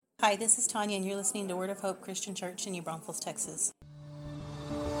Hi, this is Tanya, and you're listening to Word of Hope Christian Church in New Braunfels, Texas.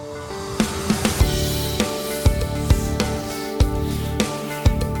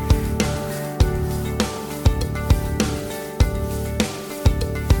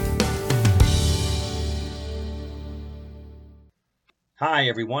 Hi,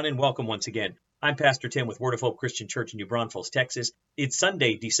 everyone, and welcome once again. I'm Pastor Tim with Word of Hope Christian Church in New Braunfels, Texas. It's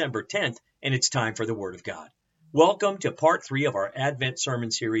Sunday, December 10th, and it's time for the Word of God. Welcome to part 3 of our Advent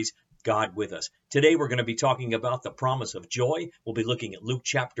sermon series, God with Us. Today we're going to be talking about the promise of joy. We'll be looking at Luke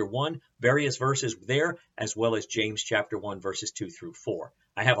chapter 1, various verses there, as well as James chapter 1, verses 2 through 4.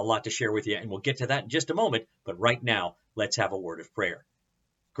 I have a lot to share with you, and we'll get to that in just a moment, but right now, let's have a word of prayer.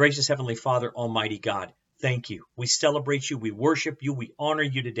 Gracious Heavenly Father, Almighty God, thank you. We celebrate you. We worship you. We honor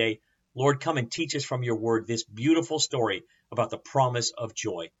you today. Lord, come and teach us from your word this beautiful story about the promise of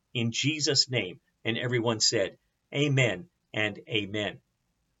joy. In Jesus' name. And everyone said, Amen and Amen.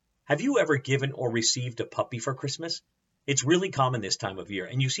 Have you ever given or received a puppy for Christmas? It's really common this time of year,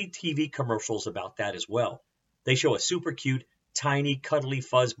 and you see TV commercials about that as well. They show a super cute, tiny, cuddly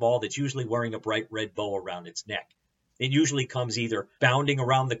fuzzball that's usually wearing a bright red bow around its neck. It usually comes either bounding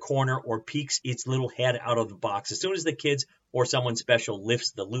around the corner or peeks its little head out of the box as soon as the kids or someone special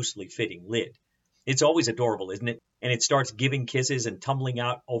lifts the loosely fitting lid. It's always adorable, isn't it? And it starts giving kisses and tumbling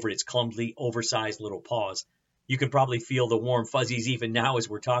out over its clumsy, oversized little paws. You can probably feel the warm fuzzies even now as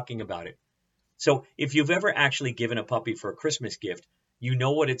we're talking about it. So if you've ever actually given a puppy for a Christmas gift, you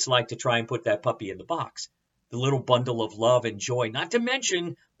know what it's like to try and put that puppy in the box. The little bundle of love and joy, not to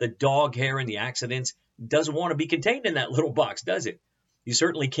mention the dog hair and the accidents, doesn't want to be contained in that little box, does it? You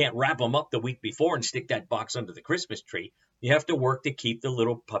certainly can't wrap them up the week before and stick that box under the Christmas tree. You have to work to keep the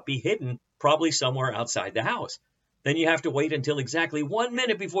little puppy hidden, probably somewhere outside the house. Then you have to wait until exactly 1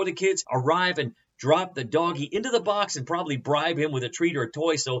 minute before the kids arrive and drop the doggy into the box and probably bribe him with a treat or a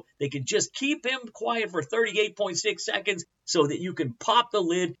toy so they can just keep him quiet for 38.6 seconds so that you can pop the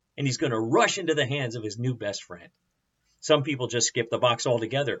lid and he's going to rush into the hands of his new best friend. Some people just skip the box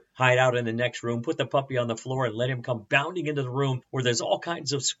altogether, hide out in the next room, put the puppy on the floor, and let him come bounding into the room where there's all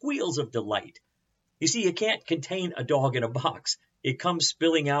kinds of squeals of delight. You see, you can't contain a dog in a box. It comes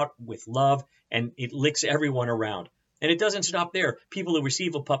spilling out with love, and it licks everyone around. And it doesn't stop there. People who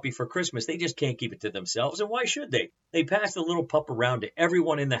receive a puppy for Christmas, they just can't keep it to themselves, and why should they? They pass the little pup around to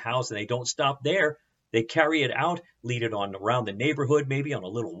everyone in the house, and they don't stop there. They carry it out, lead it on around the neighborhood, maybe on a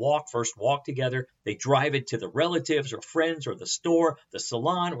little walk, first walk together. They drive it to the relatives or friends or the store, the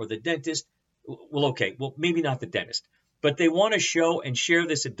salon or the dentist. Well, maybe not the dentist. But they want to show and share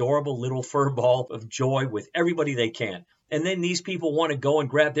this adorable little fur ball of joy with everybody they can. And then these people want to go and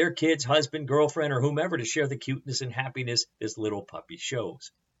grab their kids, husband, girlfriend, or whomever to share the cuteness and happiness this little puppy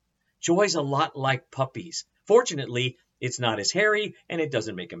shows. Joy's a lot like puppies. Fortunately, it's not as hairy, and it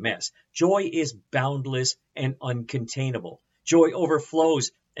doesn't make a mess. Joy is boundless and uncontainable. Joy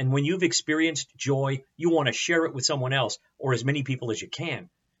overflows, and when you've experienced joy, you want to share it with someone else, or as many people as you can.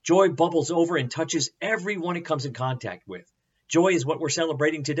 Joy bubbles over and touches everyone it comes in contact with. Joy is what we're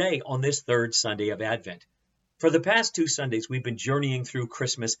celebrating today on this third Sunday of Advent. For the past 2 Sundays, we've been journeying through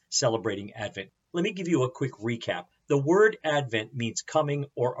Christmas, celebrating Advent. Let me give you a quick recap. The word Advent means coming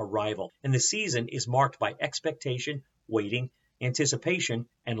or arrival, and the season is marked by expectation, waiting, anticipation,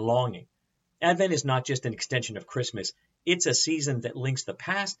 and longing. Advent is not just an extension of Christmas. It's a season that links the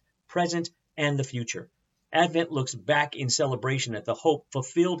past, present, and the future. Advent looks back in celebration at the hope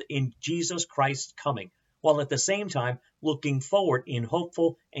fulfilled in Jesus Christ's coming, while at the same time looking forward in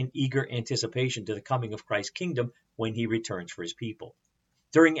hopeful and eager anticipation to the coming of Christ's kingdom when he returns for his people.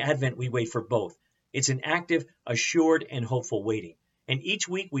 During Advent, we wait for both. It's an active, assured, and hopeful waiting. And each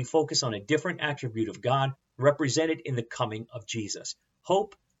week we focus on a different attribute of God represented in the coming of Jesus: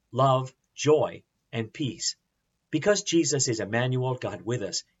 hope, love, joy, and peace. Because Jesus is Emmanuel, God with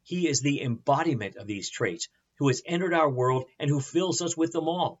us, he is the embodiment of these traits, who has entered our world and who fills us with them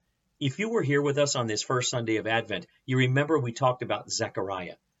all. If you were here with us on this first Sunday of Advent, you remember we talked about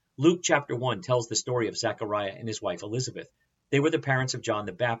Zechariah. Luke chapter 1 tells the story of Zechariah and his wife Elizabeth. They were the parents of John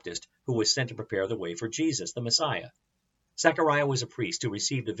the Baptist, who was sent to prepare the way for Jesus, the Messiah. Zechariah was a priest who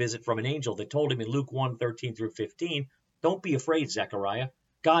received a visit from an angel that told him in Luke 1:13 through 15, "Don't be afraid, Zechariah.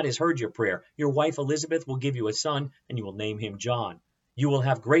 God has heard your prayer. Your wife Elizabeth will give you a son, and you will name him John. You will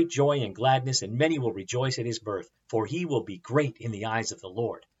have great joy and gladness, and many will rejoice at his birth, for he will be great in the eyes of the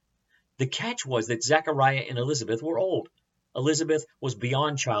Lord." The catch was that Zechariah and Elizabeth were old. Elizabeth was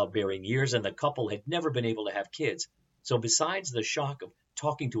beyond childbearing years, and the couple had never been able to have kids. So besides the shock of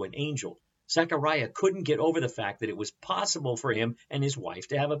talking to an angel, Zechariah couldn't get over the fact that it was possible for him and his wife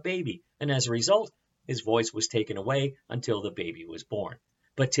to have a baby, and as a result, his voice was taken away until the baby was born.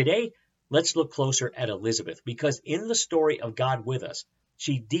 But today, let's look closer at Elizabeth, because in the story of God with us,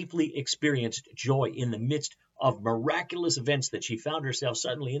 she deeply experienced joy in the midst of miraculous events that she found herself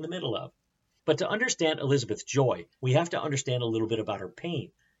suddenly in the middle of. But to understand Elizabeth's joy, we have to understand a little bit about her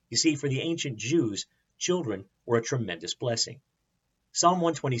pain. You see, for the ancient Jews, children were a tremendous blessing. Psalm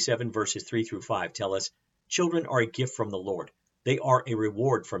 127 verses 3 through 5 tell us, "Children are a gift from the Lord. They are a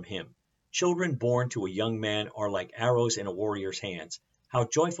reward from him. Children born to a young man are like arrows in a warrior's hands. How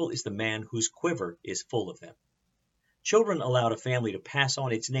joyful is the man whose quiver is full of them." Children allowed a family to pass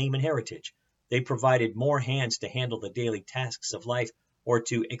on its name and heritage. They provided more hands to handle the daily tasks of life or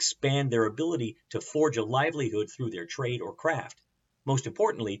to expand their ability to forge a livelihood through their trade or craft. Most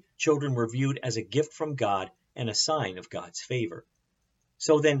importantly, children were viewed as a gift from God and a sign of God's favor.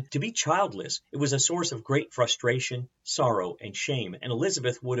 So then, to be childless, it was a source of great frustration, sorrow, and shame, and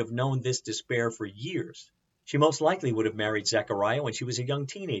Elizabeth would have known this despair for years. She most likely would have married Zechariah when she was a young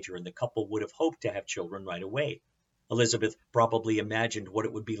teenager, and the couple would have hoped to have children right away. Elizabeth probably imagined what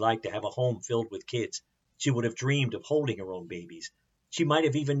it would be like to have a home filled with kids. She would have dreamed of holding her own babies. She might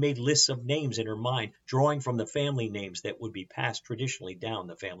have even made lists of names in her mind, drawing from the family names that would be passed traditionally down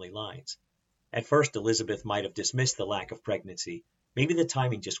the family lines. At first, Elizabeth might have dismissed the lack of pregnancy. Maybe the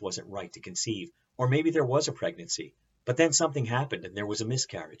timing just wasn't right to conceive, or maybe there was a pregnancy. But then something happened and there was a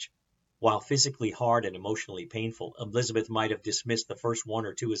miscarriage. While physically hard and emotionally painful, Elizabeth might have dismissed the first one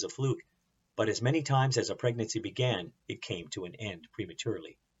or two as a fluke. But as many times as a pregnancy began, it came to an end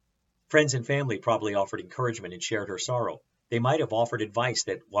prematurely. Friends and family probably offered encouragement and shared her sorrow. They might have offered advice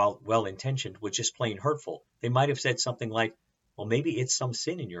that, while well-intentioned, was just plain hurtful. They might have said something like, "Well, maybe it's some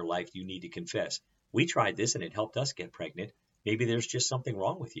sin in your life you need to confess. We tried this and it helped us get pregnant. Maybe there's just something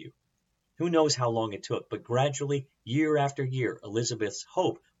wrong with you." Who knows how long it took, but gradually, year after year, Elizabeth's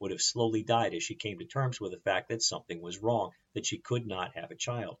hope would have slowly died as she came to terms with the fact that something was wrong, that she could not have a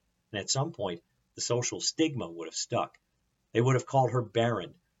child. And at some point, the social stigma would have stuck. They would have called her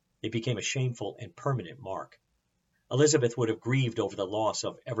barren. It became a shameful and permanent mark. Elizabeth would have grieved over the loss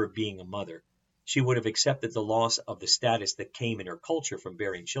of ever being a mother. She would have accepted the loss of the status that came in her culture from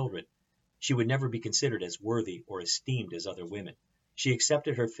bearing children. She would never be considered as worthy or esteemed as other women. She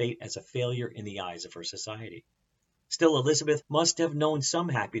accepted her fate as a failure in the eyes of her society. Still, Elizabeth must have known some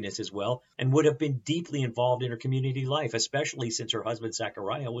happiness as well, and would have been deeply involved in her community life, especially since her husband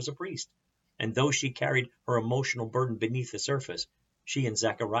Zechariah was a priest. And though she carried her emotional burden beneath the surface, she and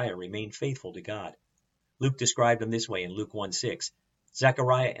Zechariah remained faithful to God. Luke described them this way in Luke 1:6.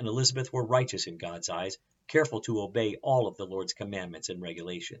 Zechariah and Elizabeth were righteous in God's eyes, careful to obey all of the Lord's commandments and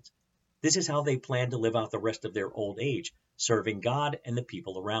regulations. This is how they planned to live out the rest of their old age, serving God and the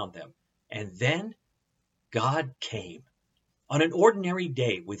people around them. And then God came. On an ordinary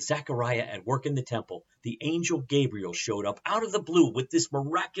day, with Zechariah at work in the temple, the angel Gabriel showed up out of the blue with this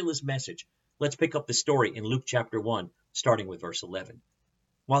miraculous message. Let's pick up the story in Luke chapter 1, starting with verse 11.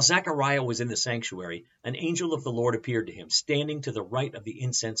 While Zechariah was in the sanctuary, an angel of the Lord appeared to him, standing to the right of the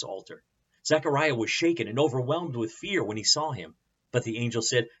incense altar. Zechariah was shaken and overwhelmed with fear when he saw him. But the angel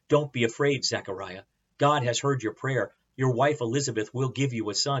said, "Don't be afraid, Zechariah. God has heard your prayer. Your wife Elizabeth will give you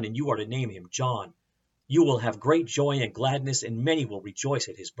a son, and you are to name him John. You will have great joy and gladness, and many will rejoice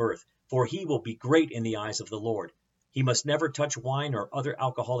at his birth, for he will be great in the eyes of the Lord. He must never touch wine or other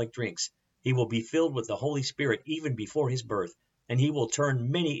alcoholic drinks. He will be filled with the Holy Spirit even before his birth, and he will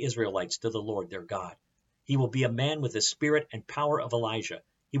turn many Israelites to the Lord their God. He will be a man with the spirit and power of Elijah.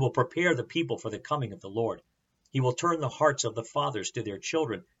 He will prepare the people for the coming of the Lord. He will turn the hearts of the fathers to their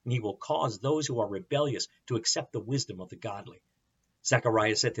children, and he will cause those who are rebellious to accept the wisdom of the godly."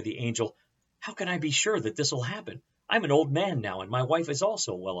 Zechariah said to the angel, "How can I be sure that this will happen? I'm an old man now, and my wife is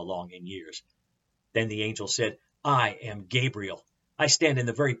also well along in years." Then the angel said, "I am Gabriel. I stand in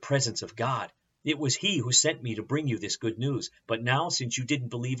the very presence of God. It was he who sent me to bring you this good news. But now, since you didn't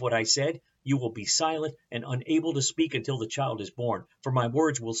believe what I said, you will be silent and unable to speak until the child is born, for my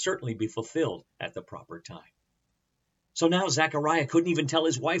words will certainly be fulfilled at the proper time." So now Zechariah couldn't even tell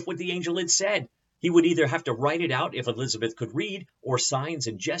his wife what the angel had said. He would either have to write it out if Elizabeth could read, or signs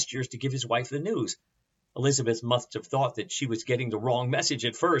and gestures to give his wife the news. Elizabeth must have thought that she was getting the wrong message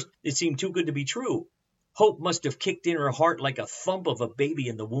at first. It seemed too good to be true. Hope must have kicked in her heart like a thump of a baby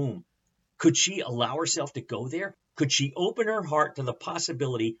in the womb. Could she allow herself to go there? Could she open her heart to the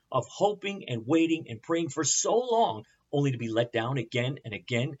possibility of hoping and waiting and praying for so long, only to be let down again and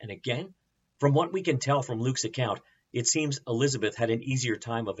again and again? From what we can tell from Luke's account, it seems Elizabeth had an easier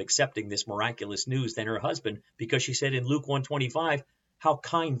time of accepting this miraculous news than her husband, because she said in Luke 1:25, "How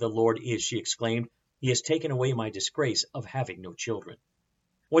kind the Lord is," she exclaimed. "He has taken away my disgrace of having no children."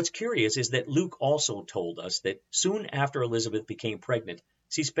 What's curious is that Luke also told us that soon after Elizabeth became pregnant,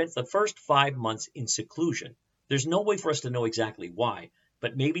 she spent the first 5 months in seclusion. There's no way for us to know exactly why,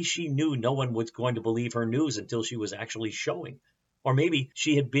 but maybe she knew no one was going to believe her news until she was actually showing. Or maybe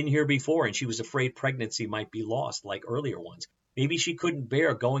she had been here before and she was afraid pregnancy might be lost like earlier ones. Maybe she couldn't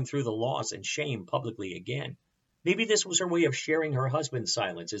bear going through the loss and shame publicly again. Maybe this was her way of sharing her husband's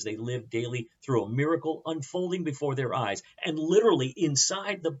silence as they lived daily through a miracle unfolding before their eyes and literally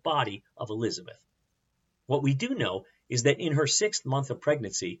inside the body of Elizabeth. What we do know is that in her 6th month of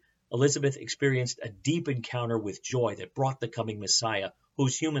pregnancy, Elizabeth experienced a deep encounter with joy that brought the coming Messiah,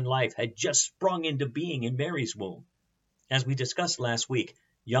 whose human life had just sprung into being in Mary's womb. As we discussed last week,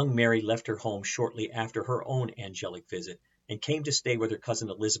 young Mary left her home shortly after her own angelic visit and came to stay with her cousin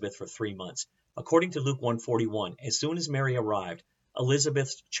Elizabeth for 3 months. According to Luke 1:41, as soon as Mary arrived,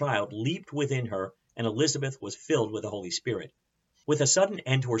 Elizabeth's child leaped within her, and Elizabeth was filled with the Holy Spirit. With a sudden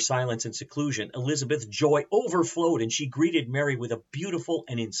end to her silence and seclusion, Elizabeth's joy overflowed, and she greeted Mary with a beautiful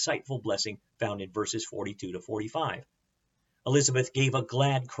and insightful blessing found in verses 42 to 45. Elizabeth gave a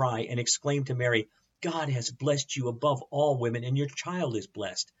glad cry and exclaimed to Mary, "God has blessed you above all women, and your child is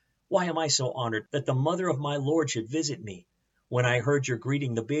blessed. Why am I so honored that the mother of my Lord should visit me? When I heard your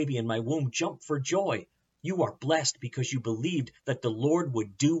greeting, the baby in my womb jumped for joy. You are blessed because you believed that the Lord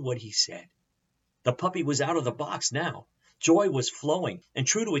would do what he said." The puppy was out of the box now. Joy was flowing, and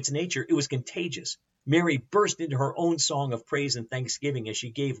true to its nature, it was contagious. Mary burst into her own song of praise and thanksgiving as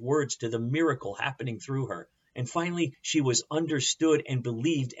she gave words to the miracle happening through her. And finally, she was understood and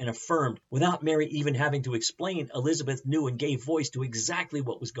believed and affirmed. Without Mary even having to explain, Elizabeth knew and gave voice to exactly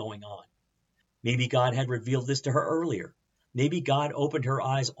what was going on. Maybe God had revealed this to her earlier. Maybe God opened her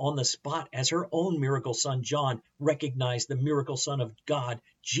eyes on the spot as her own miracle son John recognized the miracle son of God,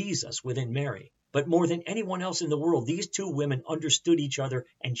 Jesus, within Mary. But more than anyone else in the world, these two women understood each other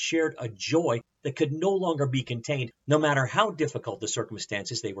and shared a joy that could no longer be contained, no matter how difficult the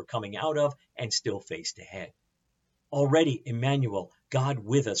circumstances they were coming out of and still faced ahead. Already Emmanuel, God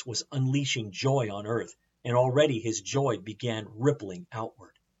with us, was unleashing joy on earth, and already his joy began rippling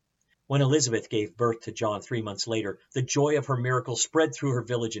outward. When Elizabeth gave birth to John 3 months later, the joy of her miracle spread through her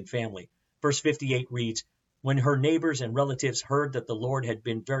village and family. Verse 58 reads, "When her neighbors and relatives heard that the Lord had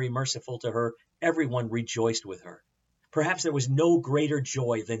been very merciful to her, everyone rejoiced with her." Perhaps there was no greater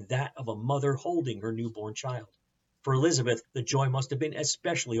joy than that of a mother holding her newborn child. For Elizabeth, the joy must have been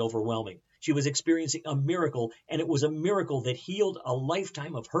especially overwhelming. She was experiencing a miracle, and it was a miracle that healed a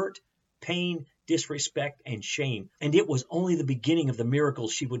lifetime of hurt, pain, disrespect, and shame. And it was only the beginning of the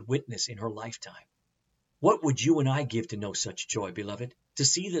miracles she would witness in her lifetime. What would you and I give to know such joy, beloved? To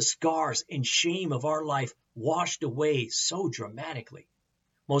see the scars and shame of our life washed away so dramatically.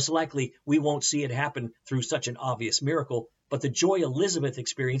 Most likely, we won't see it happen through such an obvious miracle, but the joy Elizabeth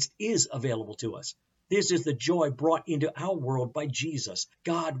experienced is available to us. This is the joy brought into our world by Jesus,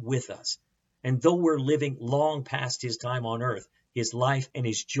 God with us. And though we're living long past his time on earth, his life and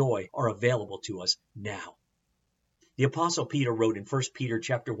his joy are available to us now. The Apostle Peter wrote in 1 Peter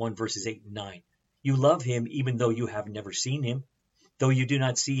chapter 1, verses 8 and 9, "You love him even though you have never seen him. Though you do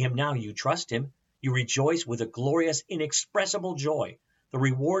not see him now, you trust him. You rejoice with a glorious, inexpressible joy. The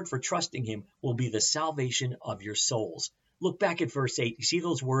reward for trusting him will be the salvation of your souls." Look back at verse 8. You see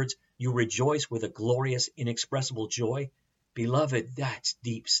those words? You rejoice with a glorious, inexpressible joy. Beloved, that's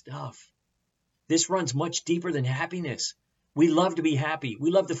deep stuff. This runs much deeper than happiness. We love to be happy. We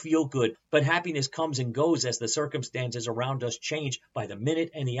love to feel good. But happiness comes and goes as the circumstances around us change by the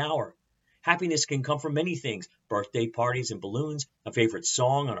minute and the hour. Happiness can come from many things: birthday parties and balloons, a favorite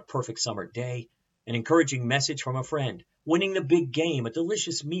song on a perfect summer day, an encouraging message from a friend, winning the big game, a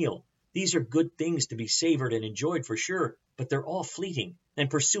delicious meal. These are good things to be savored and enjoyed for sure, but they're all fleeting, and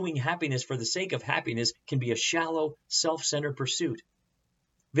pursuing happiness for the sake of happiness can be a shallow, self-centered pursuit.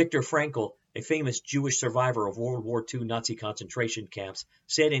 Viktor Frankl, a famous Jewish survivor of World War II Nazi concentration camps,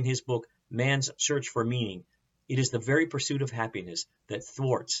 said in his book, Man's Search for Meaning, "It is the very pursuit of happiness that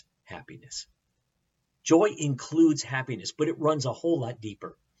thwarts happiness." Joy includes happiness, but it runs a whole lot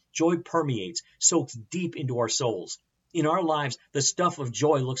deeper. Joy permeates, soaks deep into our souls. In our lives, the stuff of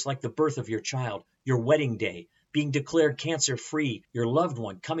joy looks like the birth of your child, your wedding day, being declared cancer-free, your loved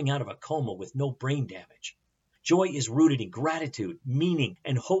one coming out of a coma with no brain damage. Joy is rooted in gratitude, meaning,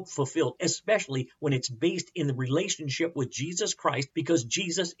 and hope fulfilled, especially when it's based in the relationship with Jesus Christ, because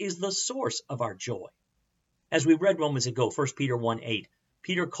Jesus is the source of our joy. As we read moments ago, 1 Peter 1:8,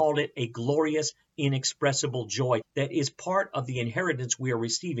 Peter called it a glorious, inexpressible joy that is part of the inheritance we are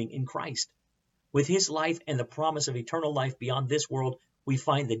receiving in Christ. With his life and the promise of eternal life beyond this world, we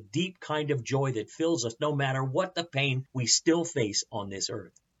find the deep kind of joy that fills us no matter what the pain we still face on this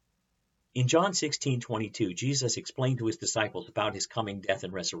earth. In John 16:22, Jesus explained to his disciples about his coming death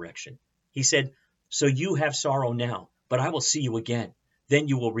and resurrection. He said, "So you have sorrow now, but I will see you again. Then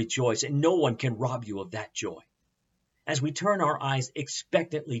you will rejoice, and no one can rob you of that joy." As we turn our eyes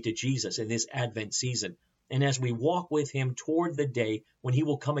expectantly to Jesus in this Advent season, and as we walk with him toward the day when he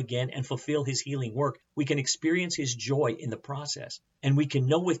will come again and fulfill his healing work, we can experience his joy in the process. And we can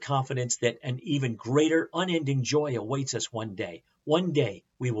know with confidence that an even greater, unending joy awaits us one day. One day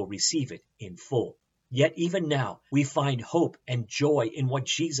we will receive it in full. Yet even now, we find hope and joy in what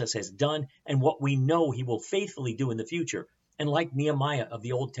Jesus has done and what we know he will faithfully do in the future. And like Nehemiah of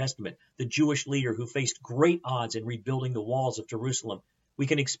the Old Testament, the Jewish leader who faced great odds in rebuilding the walls of Jerusalem, we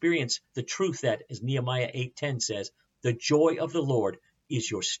can experience the truth that, as Nehemiah 8:10 says, the joy of the Lord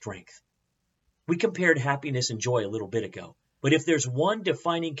is your strength. We compared happiness and joy a little bit ago, but if there's one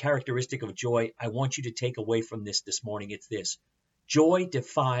defining characteristic of joy I want you to take away from this morning, it's this. Joy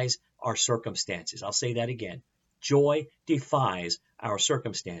defies our circumstances. I'll say that again. Joy defies our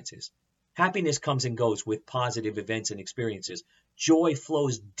circumstances. Happiness comes and goes with positive events and experiences. Joy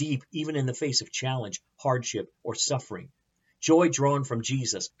flows deep even in the face of challenge, hardship, or suffering. Joy drawn from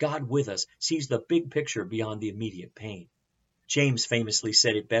Jesus, God with us, sees the big picture beyond the immediate pain. James famously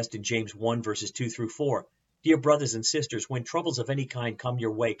said it best in James 1 verses 2 through 4. Dear brothers and sisters, when troubles of any kind come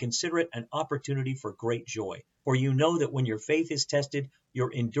your way, consider it an opportunity for great joy. For you know that when your faith is tested,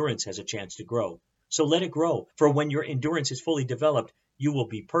 your endurance has a chance to grow. So let it grow, for when your endurance is fully developed, you will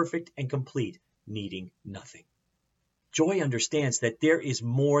be perfect and complete, needing nothing. Joy understands that there is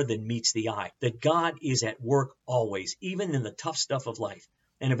more than meets the eye, that God is at work always, even in the tough stuff of life.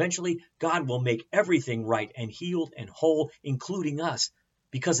 And eventually, God will make everything right and healed and whole, including us.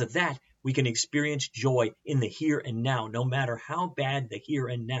 Because of that, we can experience joy in the here and now, no matter how bad the here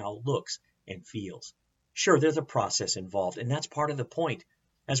and now looks and feels. Sure, there's a process involved, and that's part of the point.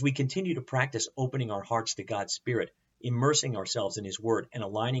 As we continue to practice opening our hearts to God's Spirit, immersing ourselves in His Word, and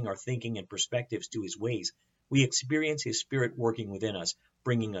aligning our thinking and perspectives to His ways, we experience His Spirit working within us,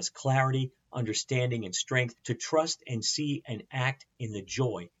 bringing us clarity, understanding, and strength to trust and see and act in the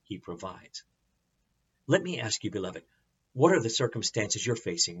joy He provides. Let me ask you, beloved, what are the circumstances you're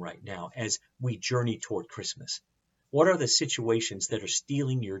facing right now as we journey toward Christmas? What are the situations that are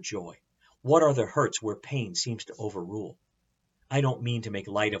stealing your joy? What are the hurts where pain seems to overrule? I don't mean to make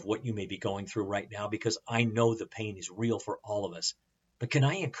light of what you may be going through right now because I know the pain is real for all of us. But can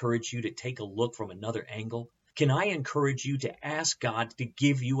I encourage you to take a look from another angle? Can I encourage you to ask God to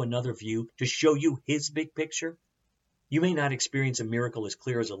give you another view, to show you His big picture? You may not experience a miracle as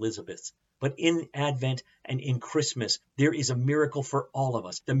clear as Elizabeth's, but in Advent and in Christmas, there is a miracle for all of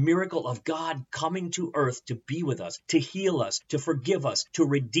us. The miracle of God coming to earth to be with us, to heal us, to forgive us, to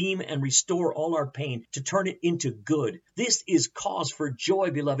redeem and restore all our pain, to turn it into good. This is cause for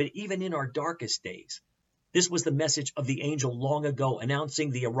joy, beloved, even in our darkest days. This was the message of the angel long ago, announcing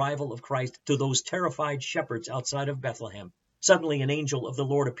the arrival of Christ to those terrified shepherds outside of Bethlehem. Suddenly an angel of the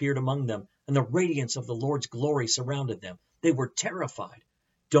Lord appeared among them, and the radiance of the Lord's glory surrounded them. They were terrified.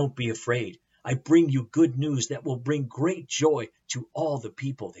 Don't be afraid. I bring you good news that will bring great joy to all the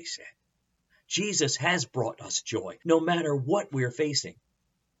people, they said. Jesus has brought us joy, no matter what we're facing.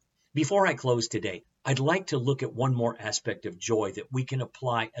 Before I close today, I'd like to look at one more aspect of joy that we can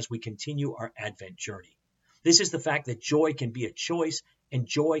apply as we continue our Advent journey. This is the fact that joy can be a choice and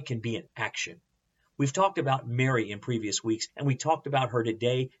joy can be an action. We've talked about Mary in previous weeks, and we talked about her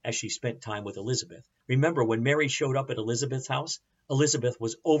today as she spent time with Elizabeth. Remember, when Mary showed up at Elizabeth's house, Elizabeth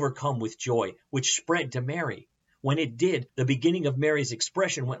was overcome with joy, which spread to Mary. When it did, the beginning of Mary's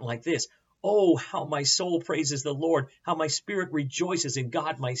expression went like this: "Oh, how my soul praises the Lord, how my spirit rejoices in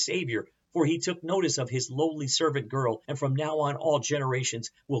God my Savior, for He took notice of His lowly servant girl, and from now on all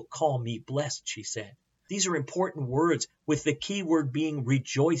generations will call me blessed," she said. These are important words, with the key word being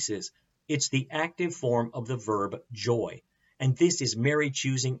rejoices. It's the active form of the verb joy. And this is Mary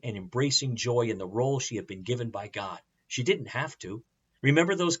choosing and embracing joy in the role she had been given by God. She didn't have to.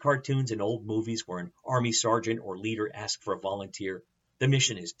 Remember those cartoons and old movies where an army sergeant or leader asks for a volunteer? The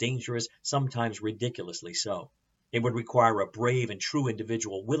mission is dangerous, sometimes ridiculously so. It would require a brave and true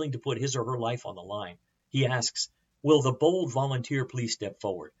individual willing to put his or her life on the line. He asks, "Will the bold volunteer please step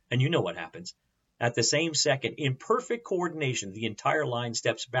forward?" And you know what happens. At the same second, in perfect coordination, the entire line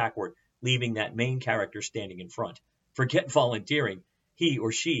steps backward, leaving that main character standing in front. Forget volunteering. He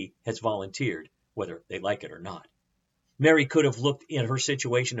or she has volunteered, whether they like it or not. Mary could have looked at her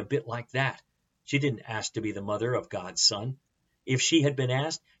situation a bit like that. She didn't ask to be the mother of God's Son. If she had been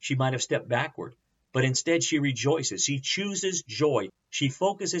asked, she might have stepped backward. But instead, she rejoices. She chooses joy. She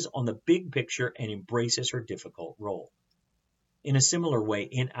focuses on the big picture and embraces her difficult role. In a similar way,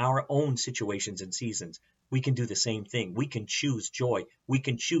 in our own situations and seasons, we can do the same thing. We can choose joy. We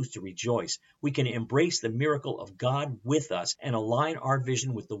can choose to rejoice. We can embrace the miracle of God with us and align our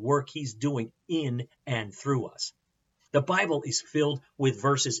vision with the work He's doing in and through us. The Bible is filled with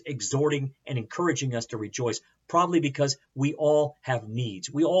verses exhorting and encouraging us to rejoice, probably because we all have needs.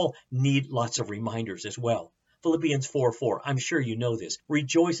 We all need lots of reminders as well. Philippians 4:4, I'm sure you know this.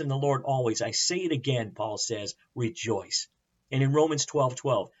 Rejoice in the Lord always. I say it again, Paul says, rejoice. And in Romans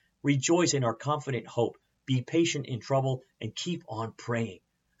 12:12, rejoice in our confident hope. Be patient in trouble and keep on praying.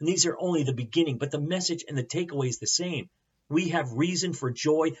 And these are only the beginning, but the message and the takeaway is the same. We have reason for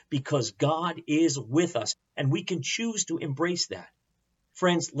joy because God is with us, and we can choose to embrace that.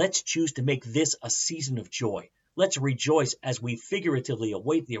 Friends, let's choose to make this a season of joy. Let's rejoice as we figuratively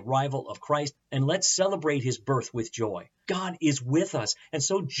await the arrival of Christ, and let's celebrate His birth with joy. God is with us, and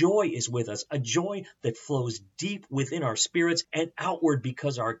so joy is with us, a joy that flows deep within our spirits and outward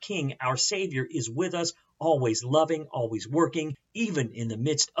because our King, our Savior, is with us, always loving, always working, even in the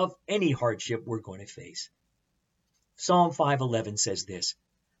midst of any hardship we're going to face. Psalm 5:11 says this,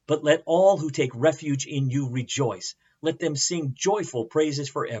 "But let all who take refuge in you rejoice. Let them sing joyful praises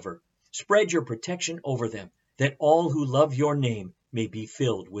forever. Spread your protection over them, that all who love your name may be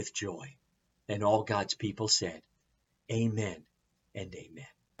filled with joy." And all God's people said, Amen and amen.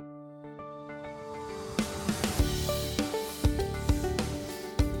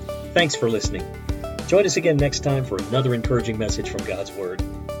 Thanks for listening. Join us again next time for another encouraging message from God's Word.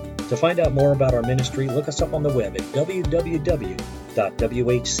 To find out more about our ministry, look us up on the web at www.whccnb.org.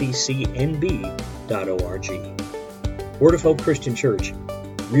 Word of Hope Christian Church.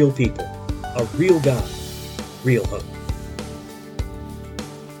 Real people, a real God, real hope.